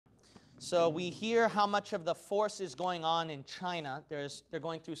So we hear how much of the force is going on in China. They're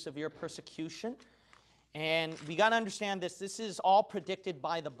going through severe persecution. And we got to understand this. This is all predicted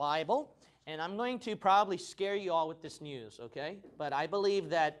by the Bible. And I'm going to probably scare you all with this news, okay? But I believe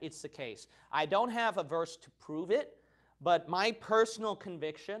that it's the case. I don't have a verse to prove it, but my personal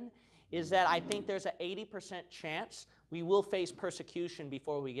conviction is that I think there's an 80% chance we will face persecution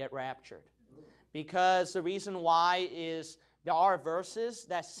before we get raptured. Because the reason why is there are verses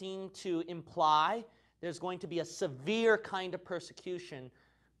that seem to imply there's going to be a severe kind of persecution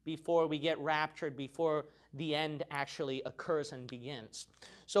before we get raptured, before the end actually occurs and begins.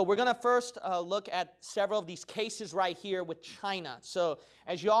 So we're going to first look at several of these cases right here with China. So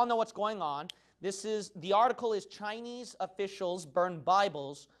as you all know what's going on, the article is Chinese officials burn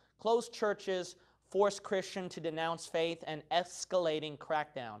Bibles, close churches, force Christian to denounce faith, and escalating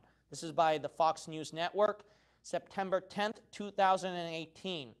crackdown. This is by the Fox News Network, September 10th,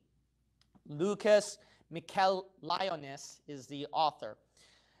 2018. Lucas Michaelionis is the author.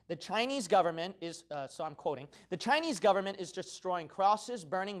 The Chinese government is, so I'm quoting, the Chinese government is destroying crosses,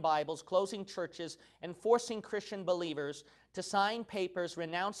 burning Bibles, closing churches, and forcing Christian believers to sign papers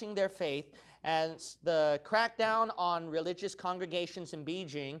renouncing their faith as the crackdown on religious congregations in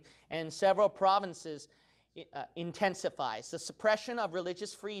Beijing and several provinces intensifies. The suppression of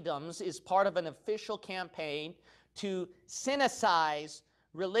religious freedoms is part of an official campaign to sinicize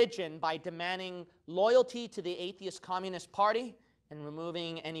religion by demanding loyalty to the atheist Communist Party and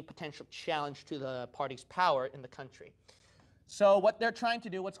removing any potential challenge to the party's power in the country. So what they're trying to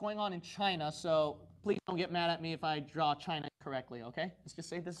do, what's going on in China, so please don't get mad at me if I draw China correctly, okay? Let's just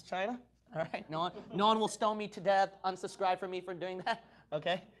say this is China, all right? No one will stone me to death, unsubscribe from me for doing that,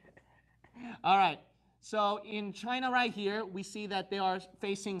 okay? All right, so in China right here, we see that they are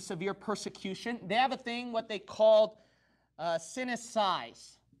facing severe persecution. They have a thing, what they called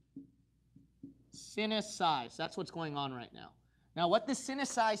sinicize. Sinicize, that's what's going on right now. Now, what this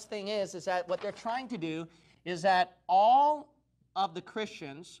sinicize thing is that what they're trying to do is that all of the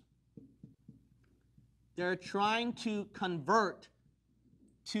Christians, they're trying to convert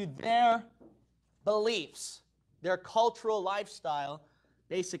to their beliefs, their cultural lifestyle,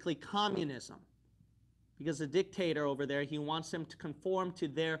 basically communism. Because the dictator over there, he wants them to conform to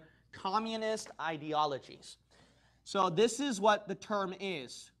their communist ideologies. So this is what the term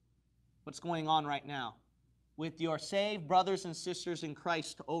is, what's going on right now with your saved brothers and sisters in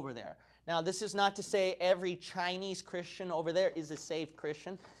Christ over there. Now, this is not to say every Chinese Christian over there is a saved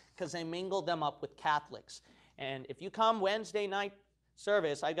Christian, because they mingle them up with Catholics. And if you come Wednesday night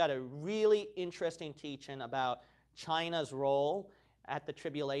service, I got a really interesting teaching about China's role at the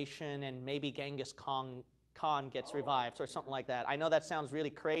tribulation, and maybe Genghis Khan gets revived or something like that. I know that sounds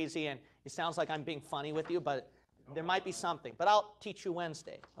really crazy, and it sounds like I'm being funny with you, but there might be something. But I'll teach you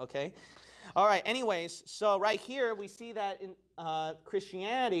Wednesday, okay? All right, anyways, so right here we see that in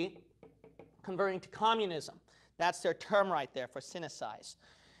Christianity converting to communism. That's their term right there for sinicize.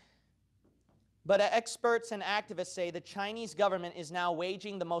 But experts and activists say the Chinese government is now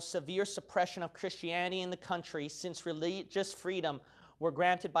waging the most severe suppression of Christianity in the country since religious freedom were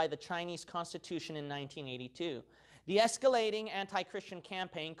granted by the Chinese Constitution in 1982. The escalating anti-Christian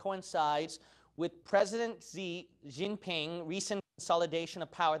campaign coincides with President Xi Jinping's recent consolidation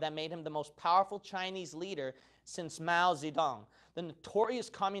of power that made him the most powerful Chinese leader since Mao Zedong, the notorious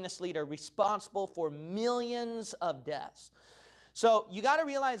communist leader responsible for millions of deaths. So you got to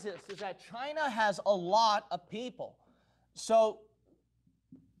realize this, is that China has a lot of people. So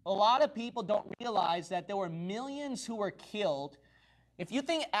a lot of people don't realize that there were millions who were killed. If you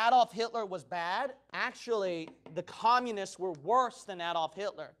think Adolf Hitler was bad, actually the communists were worse than Adolf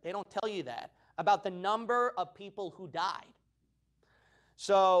Hitler. They don't tell you that, about the number of people who died.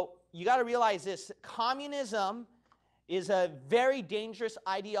 So you got to realize this, communism is a very dangerous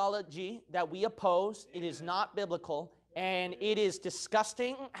ideology that we oppose. It is not biblical, and it is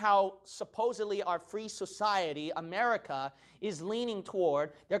disgusting how supposedly our free society, America, is leaning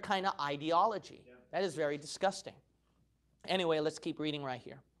toward their kind of ideology. Yeah. That is very disgusting. Anyway, let's keep reading right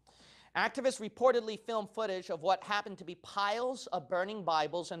here. Activists reportedly filmed footage of what happened to be piles of burning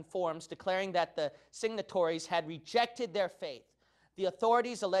Bibles and forms declaring that the signatories had rejected their faith. The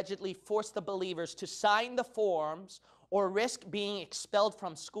authorities allegedly forced the believers to sign the forms or risk being expelled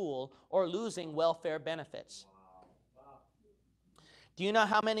from school or losing welfare benefits. Wow. Do you know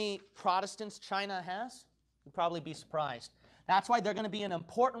how many Protestants China has? You'll probably be surprised. That's why they're going to be an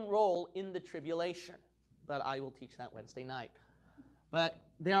important role in the tribulation. But I will teach that Wednesday night. But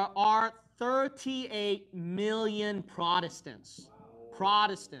there are 38 million Protestants. Wow.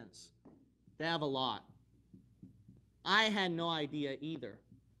 Protestants. They have a lot. I had no idea either.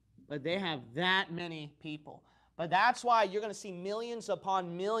 But they have that many people. But that's why you're going to see millions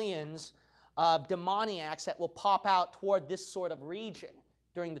upon millions of demoniacs that will pop out toward this sort of region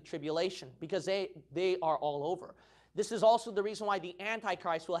during the tribulation, because they are all over. This is also the reason why the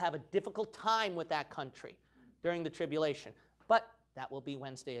Antichrist will have a difficult time with that country during the tribulation. But that will be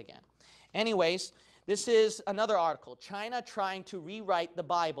Wednesday again. Anyways, this is another article. China trying to rewrite the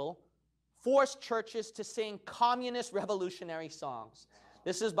Bible, force churches to sing communist revolutionary songs.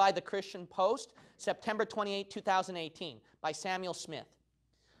 This is by the Christian Post, September 28, 2018, by Samuel Smith.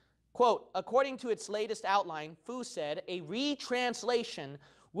 Quote, according to its latest outline, Fu said, a retranslation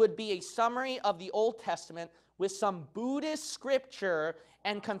would be a summary of the Old Testament with some Buddhist scripture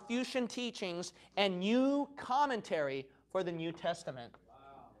and Confucian teachings and new commentary for the New Testament.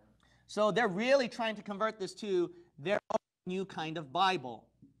 Wow. So they're really trying to convert this to their own new kind of Bible.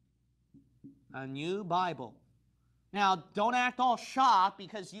 A new Bible. Now, don't act all shocked,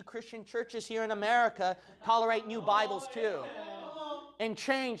 because you Christian churches here in America tolerate new Bibles too. And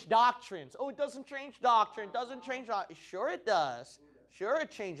change doctrines. Oh, it doesn't change doctrine. It doesn't change doctrine. Sure it does. Sure it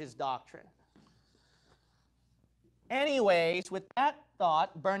changes doctrine. Anyways, with that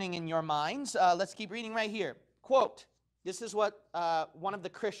thought burning in your minds, let's keep reading right here. Quote, this is what one of the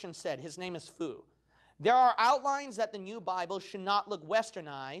Christians said. His name is Fu. There are outlines that the new Bible should not look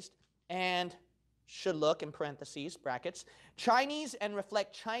westernized and should look, in parentheses, brackets, Chinese and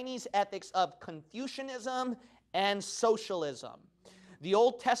reflect Chinese ethics of Confucianism and socialism. The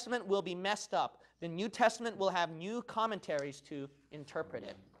Old Testament will be messed up. The New Testament will have new commentaries to interpret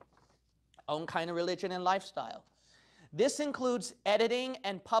it. Own kind of religion and lifestyle. This includes editing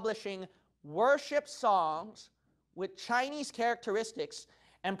and publishing worship songs with Chinese characteristics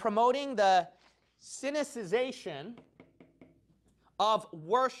and promoting the Sinicization of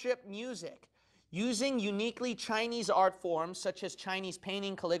worship music, using uniquely Chinese art forms such as Chinese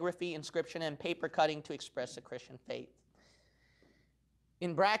painting, calligraphy, inscription, and paper cutting to express the Christian faith.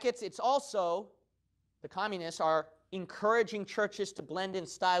 In brackets, it's also, the communists are encouraging churches to blend in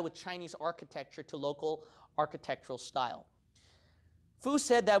style with Chinese architecture to local architectural style. Fu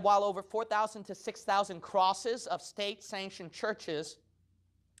said that while over 4,000 to 6,000 crosses of state-sanctioned churches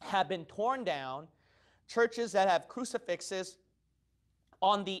have been torn down, churches that have crucifixes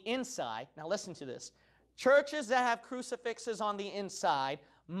on the inside, now listen to this, churches that have crucifixes on the inside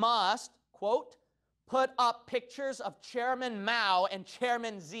must, quote, put up pictures of Chairman Mao and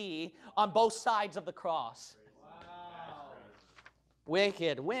Chairman Xi on both sides of the cross. Wow.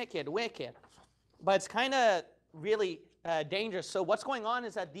 Wicked, wicked, wicked. But it's kind of really dangerous. So what's going on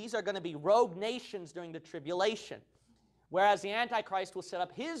is that these are going to be rogue nations during the tribulation, whereas the Antichrist will set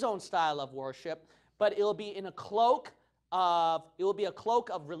up his own style of worship, but it'll be in a cloak of,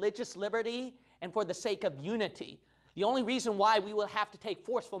 religious liberty and for the sake of unity. The only reason why we will have to take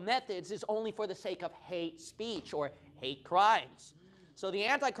forceful methods is only for the sake of hate speech or hate crimes. So the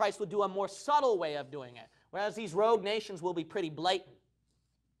Antichrist will do a more subtle way of doing it, whereas these rogue nations will be pretty blatant.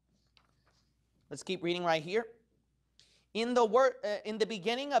 Let's keep reading right here. In the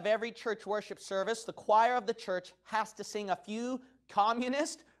beginning of every church worship service, the choir of the church has to sing a few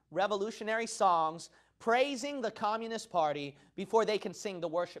communist revolutionary songs praising the Communist Party before they can sing the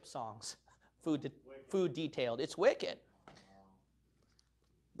worship songs. Food detailed. It's wicked.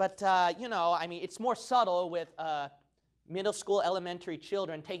 But, you know, I mean, it's more subtle with middle school, elementary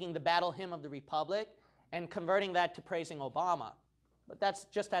children taking the battle hymn of the Republic and converting that to praising Obama. But that's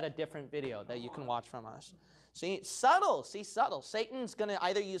just at a different video that you can watch from us. See, subtle. See, subtle. Satan's going to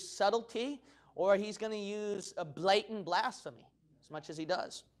either use subtlety or he's going to use a blatant blasphemy, as much as he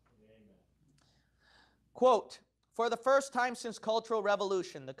does. Amen. Quote, for the first time since Cultural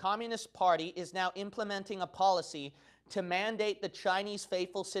Revolution, the Communist Party is now implementing a policy to mandate the Chinese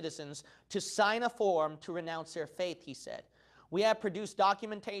faithful citizens to sign a form to renounce their faith, he said. We have produced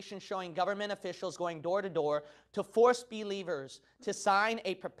documentation showing government officials going door to door to force believers to sign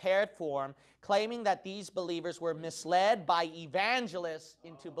a prepared form claiming that these believers were misled by evangelists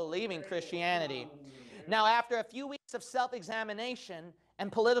into believing Christianity. Now, after a few weeks of self-examination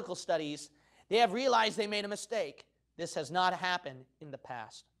and political studies, they have realized they made a mistake. This has not happened in the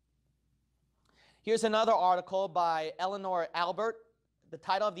past. Here's another article by Eleanor Albert. The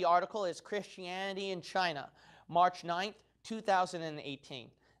title of the article is Christianity in China, March 9th, 2018.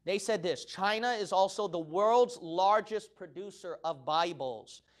 They said this: China is also the world's largest producer of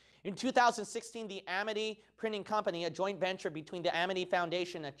Bibles. In 2016, the Amity Printing Company, a joint venture between the Amity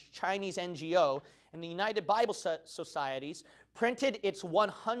Foundation, a Chinese NGO, and the United Bible Societies, printed its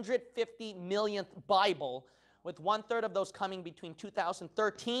 150 millionth Bible, with 1/3 of those coming between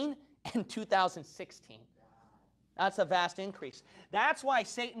 2013 and 2016. That's a vast increase. That's why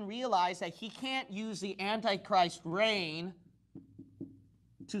Satan realized that he can't use the Antichrist reign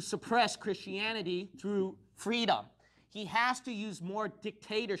to suppress Christianity through freedom. He has to use more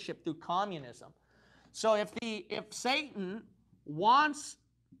dictatorship through communism. So if Satan wants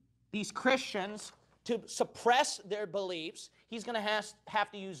these Christians to suppress their beliefs, he's going to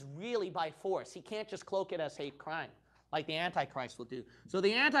have to use really by force. He can't just cloak it as hate crime like the Antichrist will do. So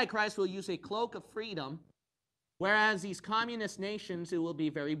the Antichrist will use a cloak of freedom, whereas these communist nations, it will be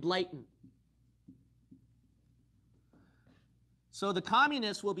very blatant. So the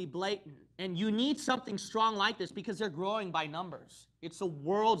communists will be blatant. And you need something strong like this because they're growing by numbers. It's the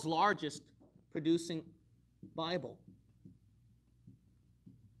world's largest producing Bible.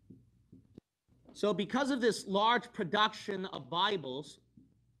 So because of this large production of Bibles,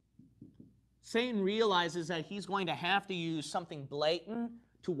 Satan realizes that he's going to have to use something blatant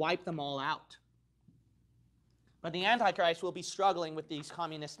to wipe them all out. But the Antichrist will be struggling with these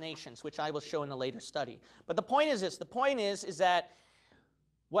communist nations, which I will show in a later study. But the point is this. The point is that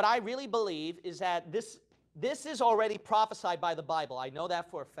what I really believe is that this is already prophesied by the Bible. I know that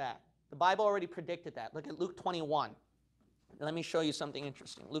for a fact. The Bible already predicted that. Look at Luke 21. Let me show you something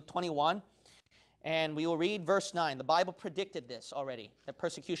interesting. Luke 21, and we will read verse 9. The Bible predicted this already, that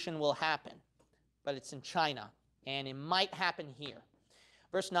persecution will happen. But it's in China, and it might happen here.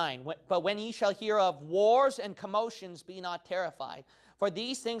 Verse 9, but when ye shall hear of wars and commotions, be not terrified. For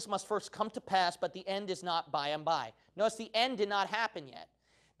these things must first come to pass, but the end is not by and by. Notice the end did not happen yet.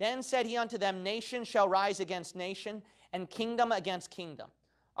 Then said he unto them, nation shall rise against nation, and kingdom against kingdom.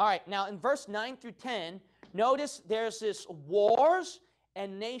 All right, now in verse 9 through 10, notice there's this wars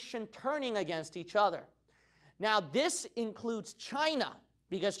and nation turning against each other. Now this includes China,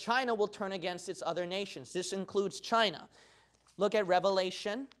 because China will turn against its other nations. This includes China. Look at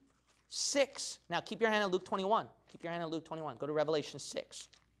Revelation 6. Now keep your hand on Luke 21. Keep your hand on Luke 21. Go to Revelation 6.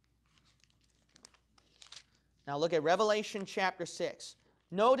 Now look at Revelation chapter 6.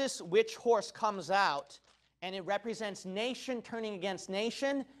 Notice which horse comes out, and it represents nation turning against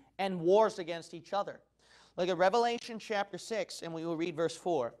nation and wars against each other. Look at Revelation chapter 6, and we will read verse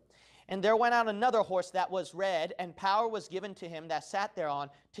 4. And there went out another horse that was red, and power was given to him that sat thereon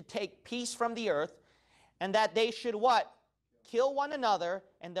to take peace from the earth, and that they should what? Kill one another,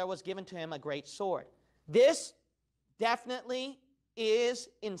 and there was given to him a great sword. This definitely is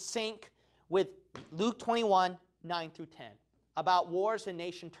in sync with Luke 21, 9 through 10, about wars and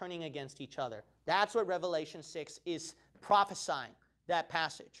nation turning against each other. That's what Revelation 6 is prophesying, that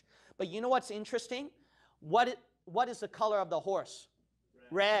passage. But you know what's interesting? What is the color of the horse?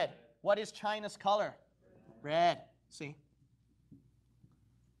 Red. What is China's color? Red. See?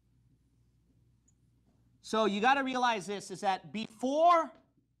 So you got to realize this, is that before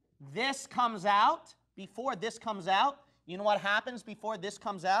this comes out, you know what happens before this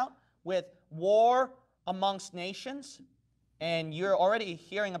comes out? With war amongst nations. And you're already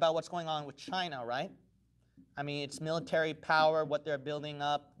hearing about what's going on with China, right? I mean, it's military power, what they're building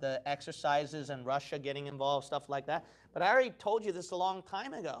up, the exercises, and Russia getting involved, stuff like that. But I already told you this a long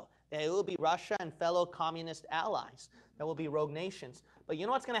time ago, that it will be Russia and fellow communist allies. That will be rogue nations. But you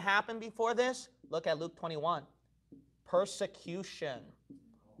know what's going to happen before this? Look at Luke 21. Persecution.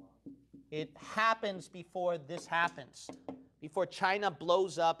 It happens before this happens. Before China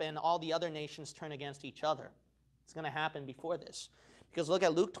blows up and all the other nations turn against each other. It's going to happen before this. Because look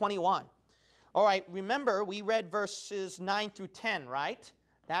at Luke 21. All right, remember we read verses 9 through 10, right?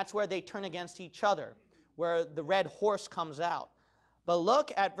 That's where they turn against each other, where the red horse comes out. But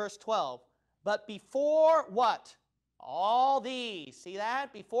look at verse 12. But before what? All these, see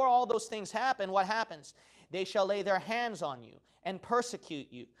that? Before all those things happen, what happens? They shall lay their hands on you and persecute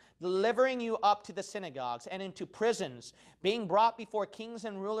you, delivering you up to the synagogues and into prisons, being brought before kings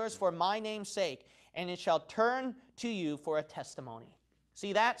and rulers for my name's sake, and it shall turn to you for a testimony.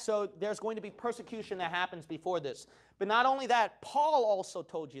 See that? So there's going to be persecution that happens before this. But not only that, Paul also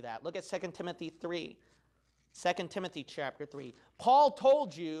told you that. Look at 2 Timothy 3. 2 Timothy chapter 3. Paul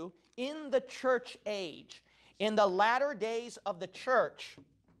told you in the church age, in the latter days of the church,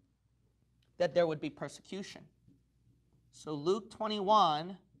 that there would be persecution. So Luke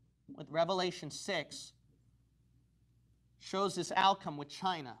 21 with Revelation 6 shows this outcome with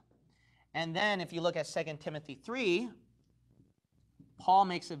China. And then if you look at 2 Timothy 3, Paul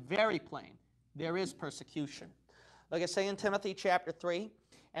makes it very plain. There is persecution. Look at 2 Timothy chapter 3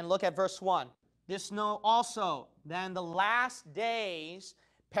 and look at verse 1. This know also that in the last days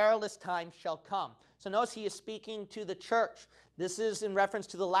perilous times shall come. So notice he is speaking to the church. This is in reference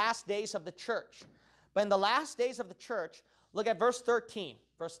to the last days of the church. But in the last days of the church, look at verse 13.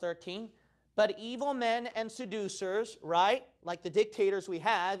 Verse 13. But evil men and seducers, right, like the dictators we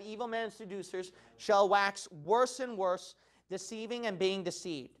have, evil men and seducers shall wax worse and worse, deceiving and being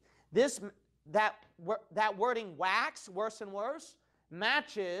deceived. That wording wax, worse and worse,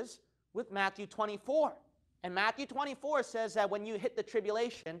 matches with Matthew 24. And Matthew 24 says that when you hit the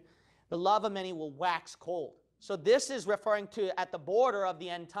tribulation, the love of many will wax cold. So this is referring to at the border of the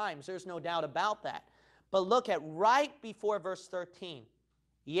end times. There's no doubt about that. But look at right before verse 13.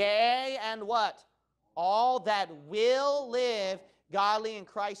 Yea, and what? All that will live godly in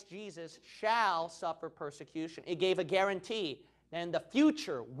Christ Jesus shall suffer persecution. It gave a guarantee. And the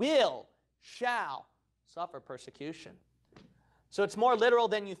future shall suffer persecution. So it's more literal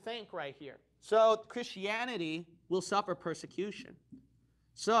than you think right here. So Christianity will suffer persecution.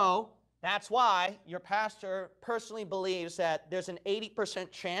 So that's why your pastor personally believes that there's an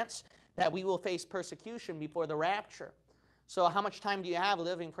 80% chance that we will face persecution before the rapture. So how much time do you have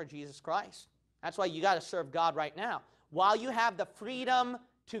living for Jesus Christ? That's why you got to serve God right now. While you have the freedom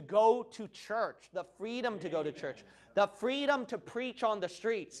to go to church, the freedom to go to church, the freedom to preach on the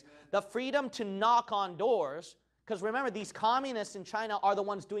streets, the freedom to knock on doors, because remember, these communists in China are the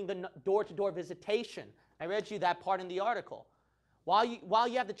ones doing the door-to-door visitation. I read you that part in the article. While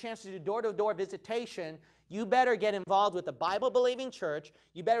you have the chance to do door-to-door visitation, you better get involved with the Bible-believing church.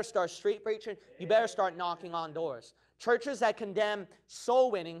 You better start street preaching. You better start knocking on doors. Churches that condemn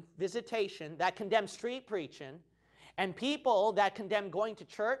soul-winning, visitation, that condemn street preaching, and people that condemn going to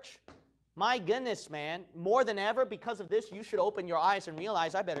church, my goodness, man, more than ever, because of this, you should open your eyes and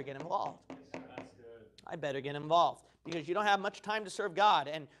realize, I better get involved. That's good. I better get involved, because you don't have much time to serve God,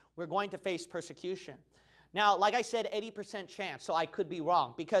 and we're going to face persecution. Now, like I said, 80% chance, so I could be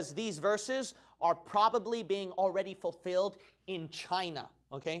wrong, because these verses are probably being already fulfilled in China,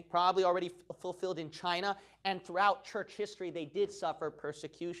 okay? Probably already fulfilled in China, and throughout church history, they did suffer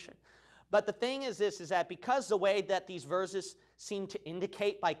persecution. But the thing is this, is that because the way that these verses seem to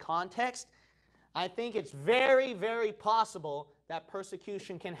indicate by context, I think it's very, very possible that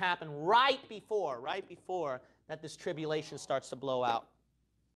persecution can happen right before that this tribulation starts to blow out.